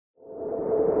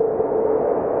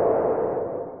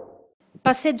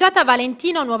Passeggiata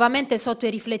Valentino nuovamente sotto i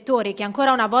riflettori che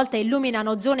ancora una volta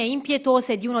illuminano zone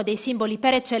impietose di uno dei simboli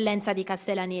per eccellenza di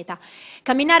Castellaneta.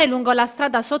 Camminare lungo la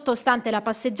strada sottostante la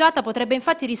passeggiata potrebbe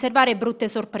infatti riservare brutte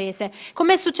sorprese,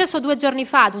 come è successo 2 giorni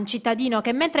fa ad un cittadino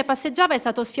che mentre passeggiava è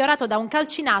stato sfiorato da un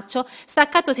calcinaccio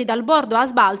staccatosi dal bordo a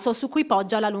sbalzo su cui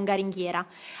poggia la lunga ringhiera.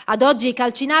 Ad oggi i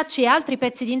calcinacci e altri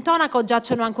pezzi di intonaco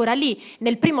giacciono ancora lì,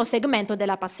 nel primo segmento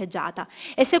della passeggiata.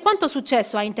 E se quanto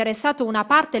successo ha interessato una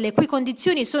parte le cui condizioni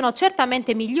sono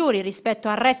certamente migliori rispetto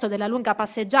al resto della lunga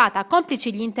passeggiata,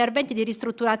 complici gli interventi di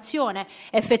ristrutturazione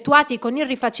effettuati con il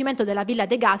rifacimento della Villa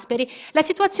De Gasperi, la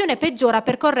situazione peggiora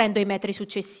percorrendo i metri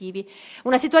successivi.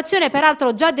 Una situazione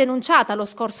peraltro già denunciata lo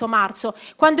scorso marzo,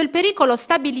 quando il pericolo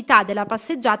stabilità della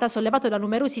passeggiata, sollevato da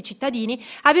numerosi cittadini,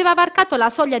 aveva varcato la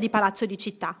soglia di Palazzo di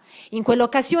Città. In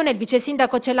quell'occasione il vice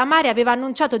sindaco Cellamare aveva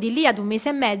annunciato di lì ad un mese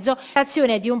e mezzo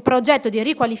l'azione di un progetto di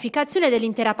riqualificazione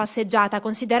dell'intera passeggiata,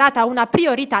 considerata una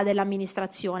priorità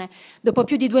dell'amministrazione. Dopo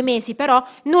più di 2 mesi però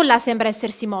nulla sembra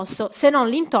essersi mosso, se non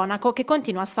l'intonaco che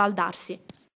continua a sfaldarsi.